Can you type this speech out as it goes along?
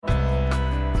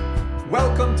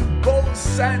Welcome to Bo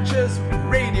Sanchez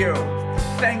Radio.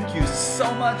 Thank you so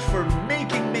much for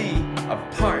making me a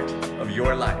part of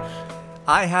your life.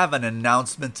 I have an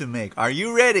announcement to make. Are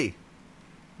you ready?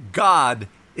 God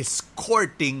is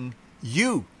courting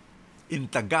you.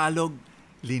 In Tagalog,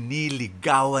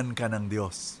 liniligawan ka ng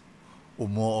Diyos.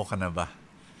 Umuo ka na ba?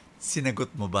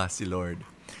 Sinagot mo ba si Lord?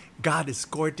 God is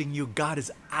courting you. God is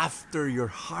after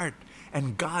your heart.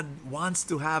 And God wants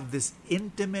to have this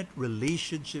intimate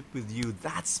relationship with you.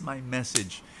 That's my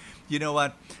message. You know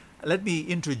what? Let me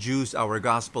introduce our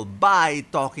gospel by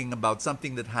talking about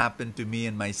something that happened to me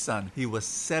and my son. He was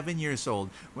 7 years old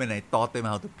when I taught him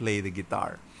how to play the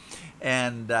guitar.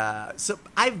 And so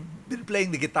I've been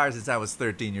playing the guitar since I was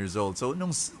 13 years old. So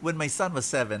when my son was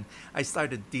 7, I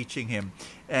started teaching him.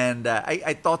 And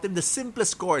I taught him the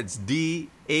simplest chords, D,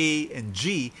 A, and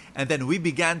G. And then we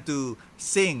began to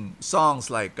sing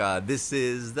songs like This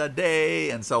Is the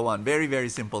Day and so on. Very, very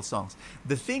simple songs.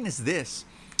 The thing is this.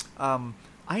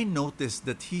 I noticed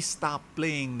that he stopped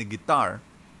playing the guitar.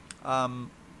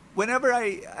 Whenever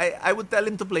I would tell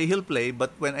him to play, he'll play.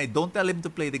 But when I don't tell him to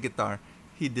play the guitar,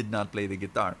 he did not play the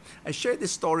guitar. I shared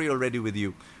this story already with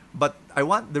you, but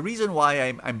the reason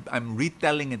why I'm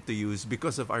retelling it to you is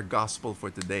because of our gospel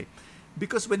for today.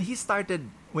 Because when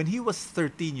he was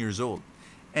 13 years old,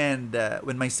 and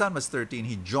when my son was 13,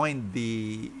 he joined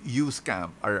the youth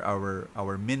camp,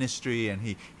 our ministry, and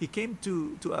he came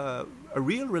to a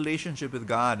real relationship with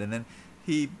God, and then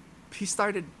he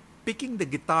started picking the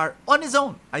guitar on his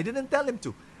own. I didn't tell him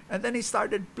to, and then he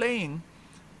started playing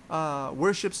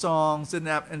worship songs, and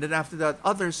then after that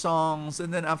other songs,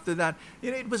 and then after that,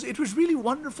 it was really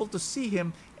wonderful to see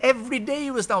him. Every day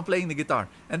he was now playing the guitar,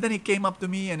 and then he came up to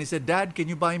me and he said, "Dad, can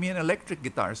you buy me an electric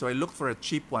guitar?" So I looked for a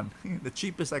cheap one, the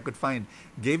cheapest I could find,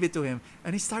 gave it to him,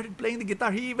 and he started playing the guitar.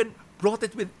 He even brought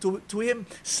it to him,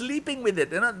 sleeping with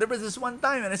it. And there was this one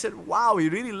time, and I said, "Wow,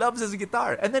 he really loves his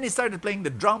guitar." And then he started playing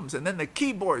the drums, and then the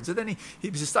keyboards, and then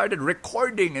he started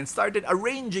recording and started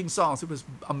arranging songs. It was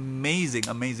amazing,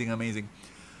 amazing, amazing.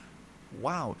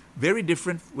 Wow, very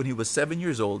different when he was 7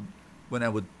 years old. When I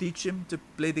would teach him to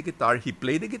play the guitar, he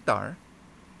played the guitar,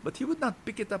 but he would not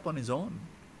pick it up on his own.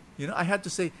 I had to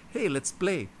say, "Hey, let's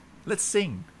play, let's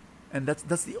sing," and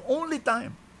that's the only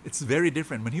time. It's very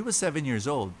different. When he was 7 years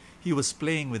old, he was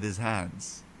playing with his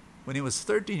hands. When he was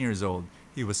 13 years old,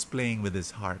 he was playing with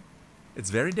his heart.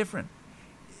 It's very different.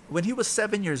 When he was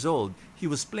 7 years old, he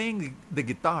was playing the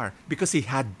guitar because he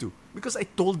had to, because I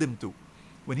told him to.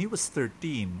 When he was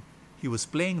 13, he was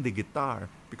playing the guitar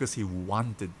because he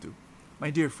wanted to. My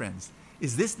dear friends,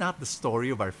 is this not the story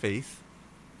of our faith?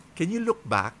 Can you look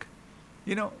back?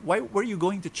 Why were you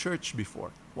going to church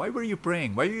before? Why were you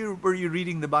praying? Why were you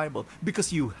reading the Bible? Because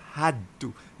you had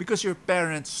to. Because your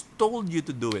parents told you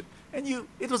to do it. And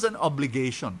it was an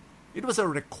obligation. It was a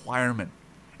requirement.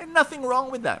 And nothing wrong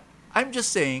with that. I'm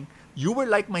just saying, you were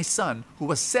like my son who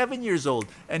was 7 years old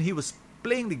and he was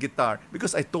playing the guitar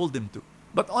because I told him to.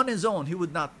 But on his own, he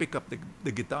would not pick up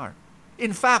the guitar.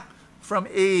 In fact, from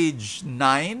age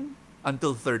 9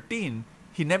 until 13,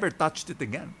 he never touched it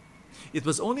again. It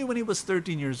was only when he was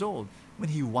 13 years old when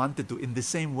he wanted to in the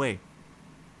same way.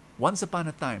 Once upon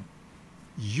a time,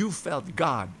 you felt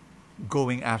God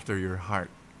going after your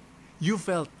heart. You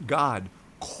felt God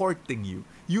courting you.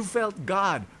 You felt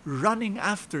God running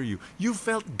after you. You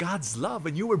felt God's love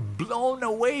and you were blown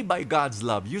away by God's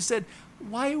love. You said,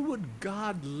 "Why would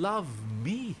God love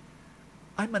me?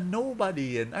 I'm a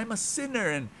nobody and I'm a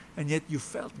sinner," and yet you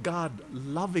felt God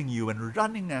loving you and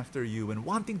running after you and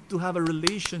wanting to have a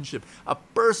relationship, a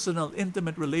personal,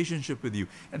 intimate relationship with you.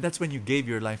 And that's when you gave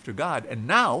your life to God. And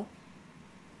now,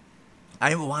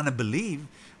 I want to believe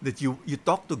that you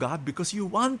talk to God because you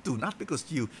want to, not because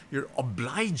you're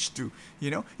obliged to.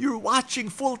 You're watching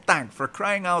Full Tank, for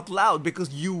crying out loud, because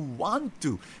you want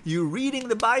to. You're reading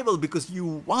the Bible because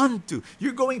you want to.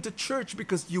 You're going to church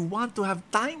because you want to have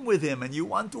time with Him and you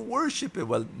want to worship Him.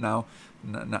 Well, now,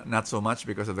 not so much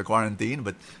because of the quarantine,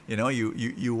 but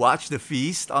you watch the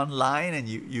feast online and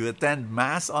you attend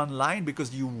Mass online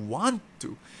because you want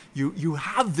to. You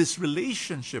have this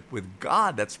relationship with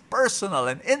God that's personal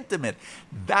and intimate.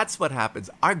 That's what happens.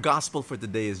 Our gospel for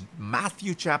today is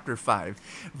Matthew chapter 5,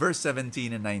 verse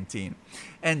 17 and 19.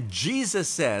 And Jesus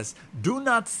says, "Do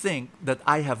not think that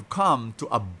I have come to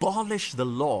abolish the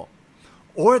law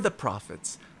or the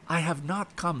prophets. I have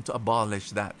not come to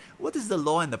abolish that." What is the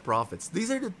law and the prophets?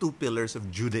 These are the two pillars of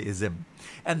Judaism.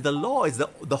 And the law is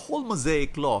the whole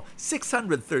Mosaic law,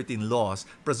 613 laws,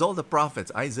 plus all the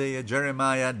prophets, Isaiah,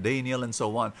 Jeremiah, Daniel, and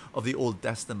so on, of the Old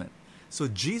Testament. So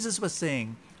Jesus was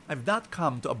saying, "I've not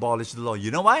come to abolish the law."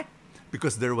 You know why?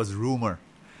 Because there was rumor.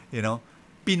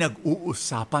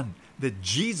 pinag-uusapan that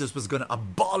Jesus was going to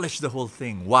abolish the whole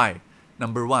thing. Why?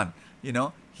 Number one,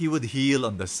 he would heal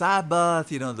on the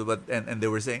Sabbath, and they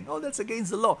were saying, oh, that's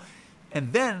against the law.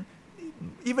 And then,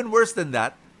 even worse than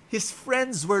that, his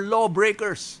friends were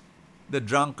lawbreakers. The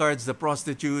drunkards, the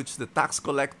prostitutes, the tax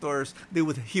collectors,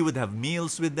 he would have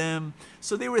meals with them.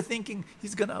 So they were thinking,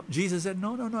 Jesus said,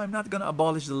 no, I'm not going to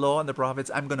abolish the law and the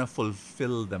prophets. I'm going to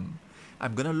fulfill them.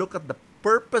 I'm going to look at the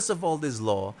purpose of all this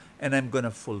law, and I'm going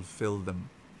to fulfill them.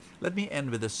 Let me end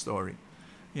with a story.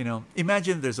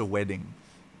 Imagine there's a wedding.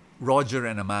 Roger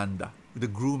and Amanda, the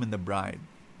groom and the bride.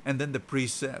 And then the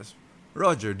priest says,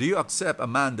 Roger, do you accept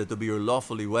Amanda to be your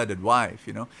lawfully wedded wife?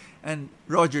 And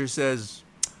Roger says,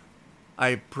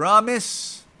 I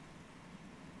promise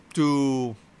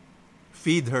to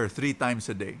feed her 3 times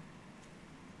a day.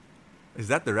 Is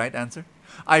that the right answer?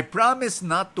 I promise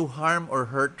not to harm or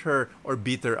hurt her or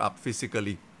beat her up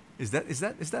physically. Is that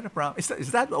a promise?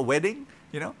 Is that a wedding?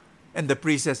 And the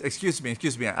priest says, excuse me,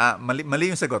 mali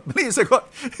yung sagot.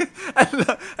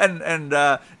 and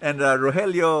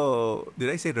Rogelio, did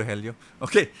I say Rogelio?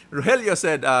 Okay, Rogelio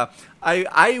said,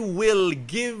 I will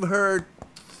give her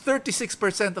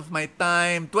 36% of my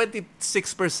time,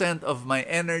 26% of my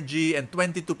energy, and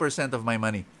 22% of my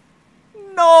money.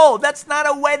 No, that's not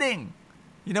a wedding.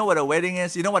 You know what a wedding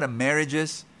is? You know what a marriage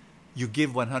is? You give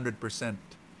 100%.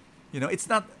 It's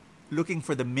not looking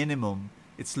for the minimum.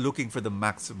 It's looking for the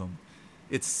maximum.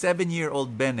 It's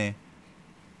 7-year-old Bene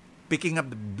picking up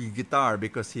the guitar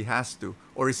because he has to.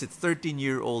 Or is it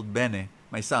 13-year-old Bene,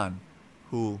 my son,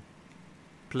 who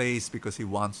plays because he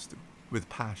wants to, with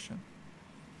passion?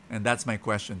 And that's my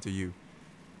question to you.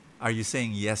 Are you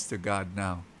saying yes to God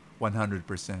now,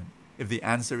 100%? If the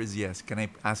answer is yes, can I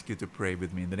ask you to pray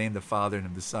with me? In the name of the Father, and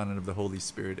of the Son, and of the Holy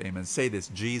Spirit. Amen. Say this,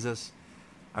 Jesus,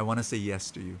 I want to say yes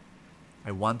to you.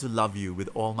 I want to love you with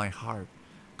all my heart.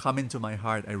 Come into my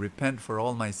heart. I repent for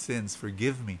all my sins.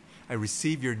 Forgive me. I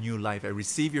receive your new life. I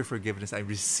receive your forgiveness. I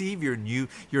receive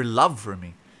your love for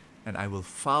me. And I will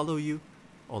follow you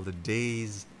all the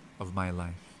days of my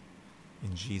life.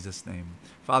 In Jesus' name.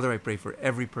 Father, I pray for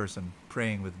every person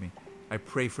praying with me. I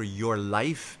pray for your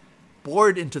life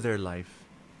poured into their life.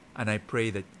 And I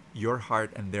pray that your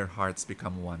heart and their hearts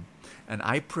become one. And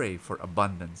I pray for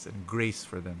abundance and grace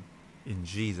for them. In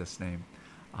Jesus' name.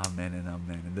 Amen and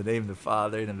amen. In the name of the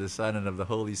Father, and of the Son, and of the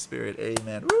Holy Spirit.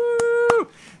 Amen. Woo!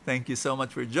 Thank you so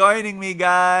much for joining me,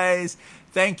 guys.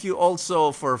 Thank you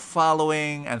also for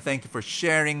following, and thank you for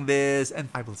sharing this. And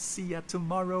I will see you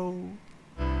tomorrow.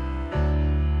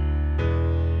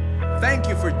 Thank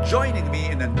you for joining me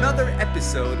in another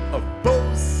episode of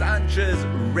Bo Sanchez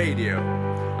Radio.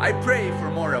 I pray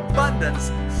for more abundance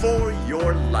for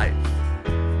your life.